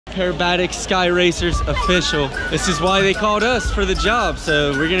Parabatic Sky Racers official. This is why they called us for the job.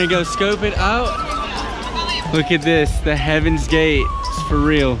 So we're gonna go scope it out. Look at this, the Heaven's Gate. It's for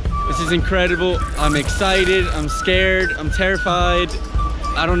real. This is incredible. I'm excited, I'm scared, I'm terrified.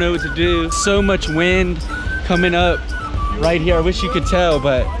 I don't know what to do. So much wind coming up right here. I wish you could tell,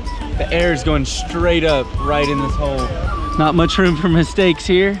 but the air is going straight up right in this hole. Not much room for mistakes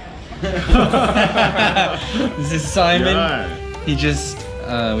here. This is Simon. He just,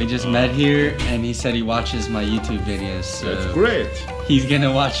 we just met here and he said he watches my YouTube videos. So that's great. He's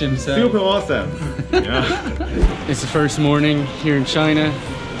gonna watch them. So. Super awesome. Yeah. It's the first morning here in China.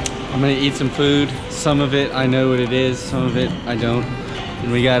 I'm gonna eat some food. Some of it I know what it is, some of it I don't.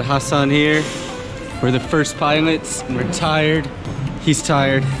 And we got Hassan here. We're the first pilots and we're tired. He's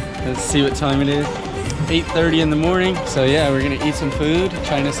tired. Let's see what time it is. 8:30 in the morning. So yeah, we're gonna eat some food,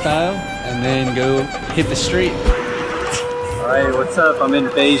 China style, and then go hit the street. All right, what's up? I'm in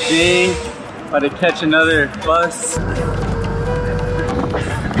Beijing. About to catch another bus.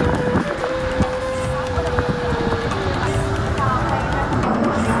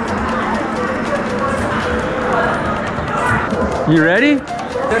 You ready?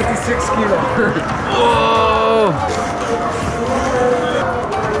 36 kilo. Whoa!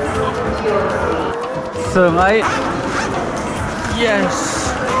 So light.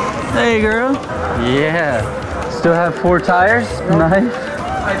 Yes. Hey, girl. Yeah. Still have 4 tires. Nice.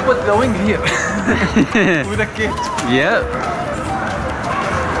 I put the wing here with a kit. Yep.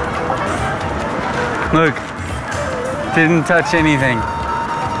 Look. Didn't touch anything.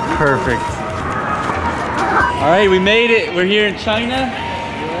 Perfect. All right, we made it. We're here in China.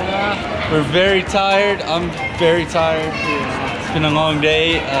 Yeah. We're very tired. I'm very tired. It's been a long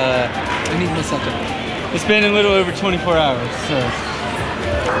day. It's been a little over 24 hours, so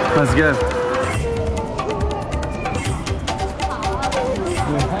let's go.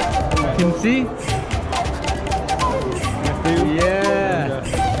 You can see? Yeah.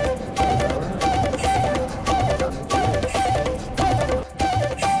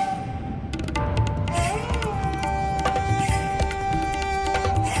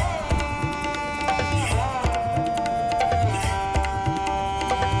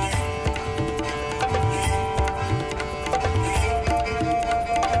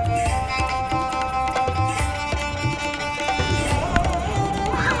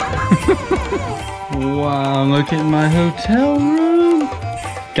 Wow, look at my hotel room.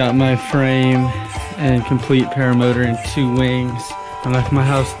 Got my frame and complete paramotor and 2 wings. I left my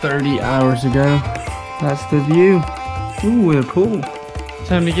house 30 hours ago. That's the view. Ooh, a pool.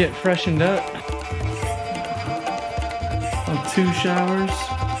 Time to get freshened up. 2 showers.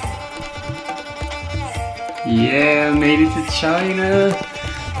 Yeah, made it to China.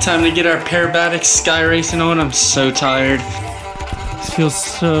 Time to get our Parabatic Sky Racing on. I'm so tired. This feels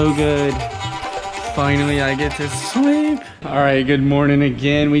so good. Finally, I get to sleep. All right, good morning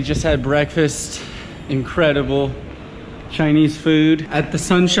again. We just had breakfast. Incredible Chinese food at the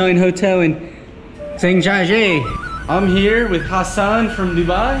Sunshine Hotel in Zhangjiajie. I'm here with Hassan from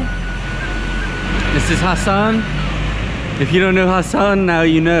Dubai. This is Hassan. If you don't know Hassan, now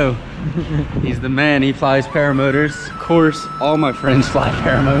you know. He's the man, he flies paramotors. Of course, all my friends fly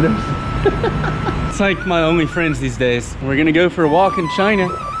paramotors. It's like my only friends these days. We're gonna go for a walk in China.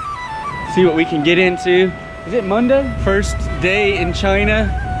 See what we can get into. Is it Monday? First day in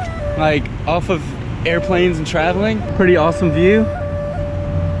China, like off of airplanes and traveling. Pretty awesome view.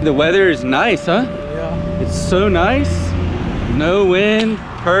 The weather is nice, huh? Yeah. It's so nice. No wind,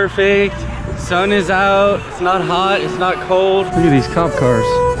 perfect. Sun is out, it's not hot, it's not cold. Look at these cop cars.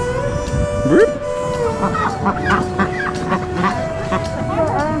 Broop.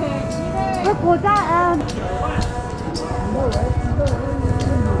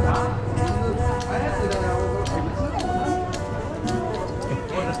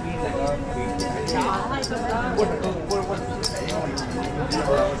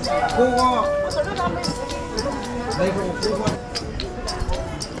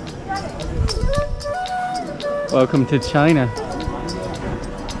 Welcome to China.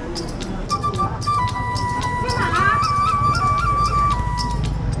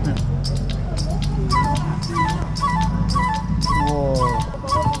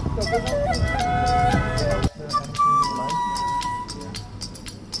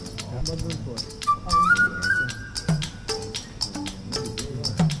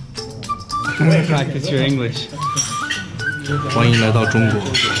 Practice your English. 欢迎来到中国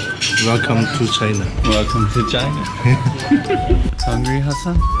Welcome to China. Welcome to China. Hungry,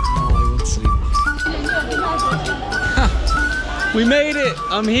 Hassan? We made it!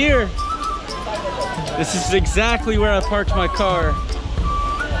 I'm here! This is exactly where I parked my car.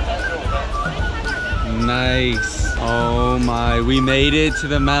 nice. Oh my, we made it to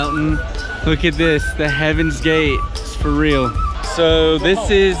the mountain. Look at this, the Heaven's Gate. It's for real. So this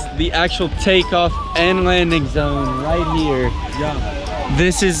is the actual takeoff and landing zone right here. Yeah.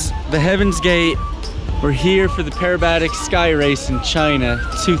 This is the Heaven's Gate. We're here for the Parabatic Sky Race in China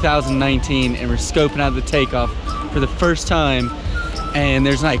 2019, and we're scoping out the takeoff for the first time. And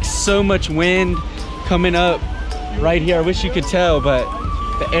there's like so much wind coming up right here. I wish you could tell, but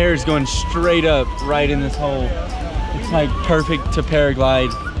the air is going straight up right in this hole. It's like perfect to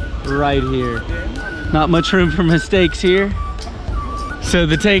paraglide right here. Not much room for mistakes here. So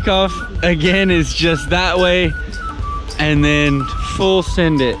the takeoff again is just that way, and then full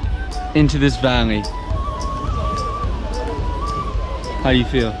send it into this valley. How do you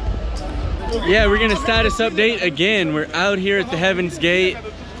feel? Yeah, we're gonna status update again. We're out here at the Heaven's Gate.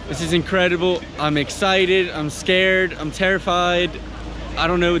 This is incredible. I'm excited, I'm scared, I'm terrified. I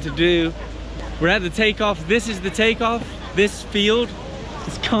don't know what to do. We're at the takeoff. This is the takeoff. This field,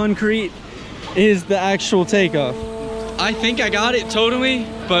 this concrete is the actual takeoff. I think I got it totally,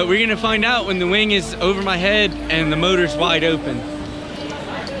 but we're gonna find out when the wing is over my head and the motor's wide open.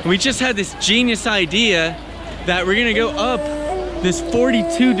 We just had this genius idea that we're gonna go up this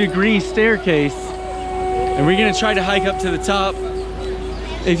 42-degree staircase, and we're gonna try to hike up to the top.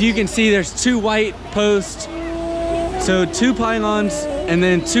 If you can see, there's 2 white posts, so 2 pylons, and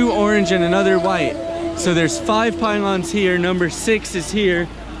then 2 orange and another white. So there's 5 pylons here, number 6 is here,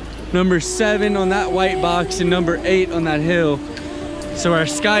 number 7 on that white box, and number 8 on that hill. So our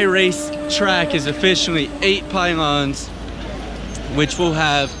Sky Race track is officially 8 pylons, which will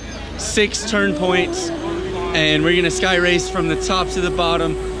have 6 turn points, and we're gonna Sky Race from the top to the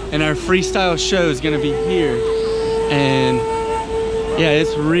bottom, and our freestyle show is gonna be here. And yeah,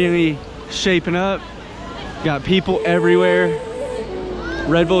 it's really shaping up. Got people everywhere.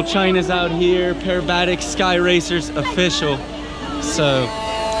 Red Bull China's out here, Parabatic Sky Racers official. So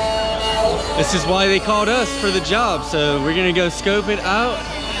this is why they called us for the job. So we're gonna go scope it out.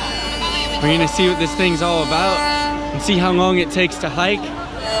 We're gonna see what this thing's all about and see how long it takes to hike.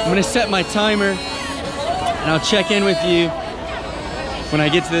 I'm gonna set my timer, and I'll check in with you when I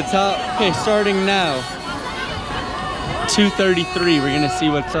get to the top. Okay, starting now. 2:33, we're gonna see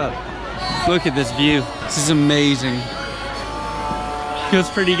what's up. Look at this view. This is amazing. Feels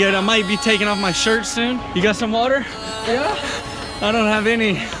pretty good. I might be taking off my shirt soon. You got some water? Yeah. I don't have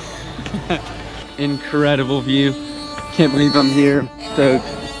any. Incredible view. Can't believe I'm here. Stoked.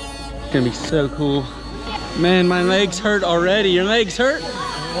 It's gonna be so cool. Man, my legs hurt already. Your legs hurt?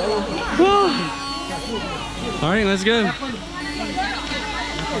 All right, let's go.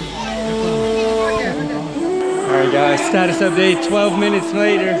 All right, guys, status update 12 minutes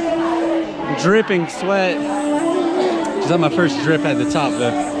later. Dripping sweat. Is that my first drip at the top,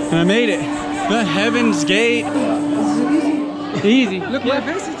 though? And I made it. The Heaven's Gate. Easy. Look, my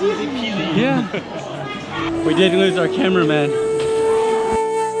face is easy peasy. Yeah. We did lose our cameraman.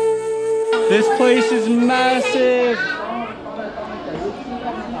 This place is massive.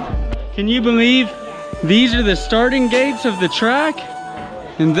 Can you believe these are the starting gates of the track?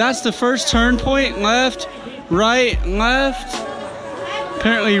 And that's the first turn point. Left, right, left.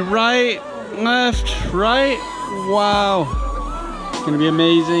 Apparently right, left, right. Wow. It's gonna be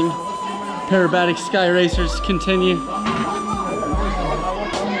amazing. Parabatic Sky Racers continue.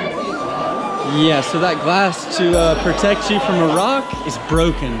 Yeah, so that glass to protect you from a rock is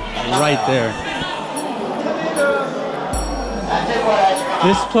broken right there.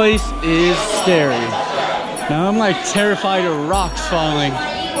 This place is scary. Now I'm like terrified of rocks falling.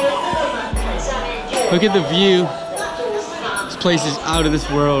 Look at the view. This place is out of this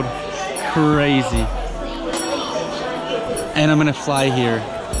world. Crazy. And I'm gonna fly here.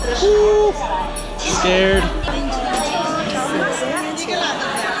 Woo! Scared.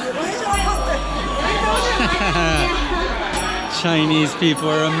 Chinese people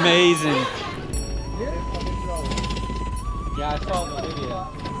are amazing. Yeah, I saw the video.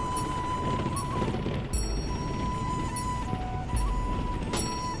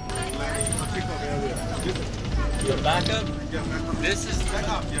 The backup? This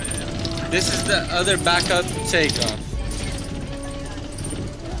is the other backup takeoff.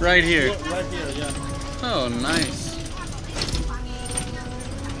 Right here. Right here, yeah. Oh, nice.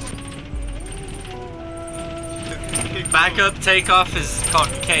 Backup takeoff is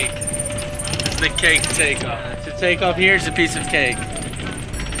called cake. It's the cake takeoff. To take off here is a piece of cake.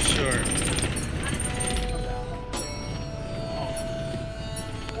 Sure.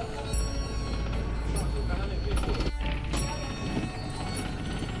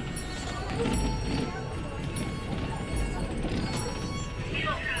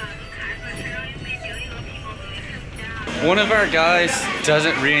 One of our guys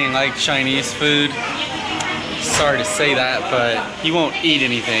doesn't really like Chinese food. Sorry to say that, but he won't eat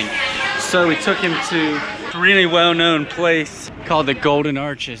anything. So we took him to a really well-known place called the Golden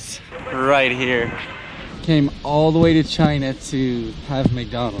Arches, right here. Came all the way to China to have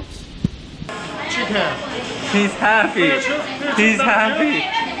McDonald's. Chicken. He's happy. He's happy.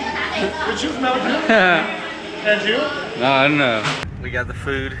 Would you smell good? And you? No, I don't know. We got the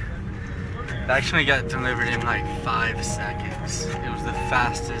food. It actually got delivered in like 5 seconds. It was the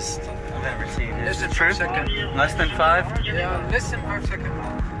fastest I've ever seen. Is it true? Less than 5? Yeah, less than 5 seconds.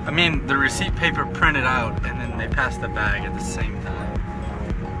 I mean, the receipt paper printed out and then they passed the bag at the same time.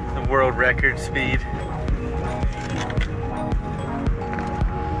 The world record speed.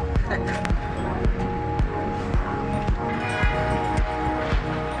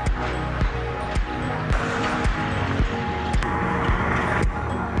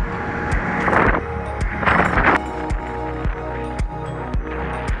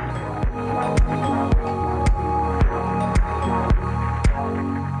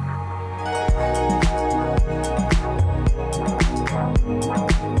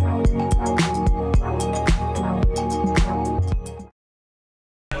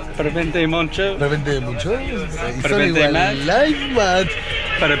 Parapente Moncho. Parapente mucho. Parapente Matt. Live Matt.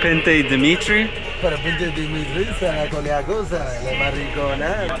 Parapente Dimitri. Parapente Dimitri. Con la cosa, la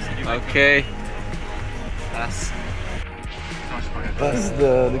maricona. Okay. Pass. Pass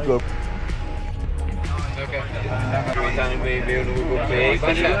the corp.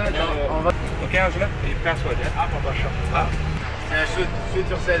 Ok, Angela, il persuade. C'est un shoot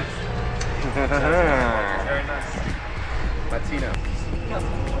sur self. Very nice. Martina.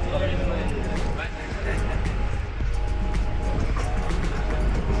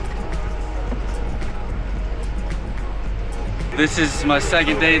 This is my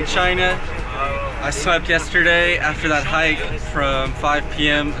second day in China. I slept yesterday after that hike from 5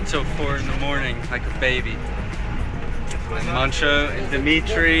 p.m. until 4 in the morning like a baby. And Mancho and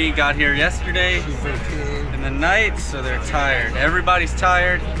Dimitri got here yesterday in the night, so they're tired. Everybody's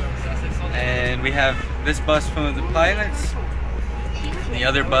tired, and we have this bus full of the pilots. The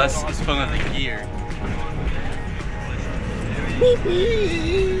other bus is full of the gear.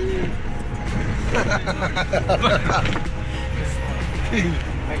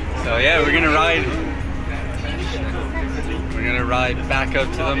 So yeah, we're gonna ride back up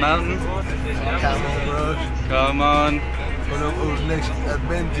to the mountain. Come on, bro. Come on. On our next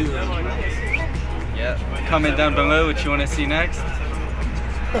adventure. Yeah. Comment down below what you want to see next.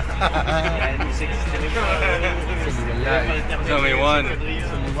 There's only one.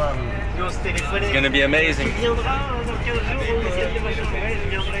 It's gonna be amazing.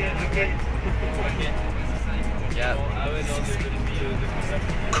 Yeah.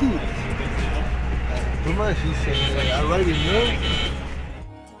 Cool. Too much, he said, I already know.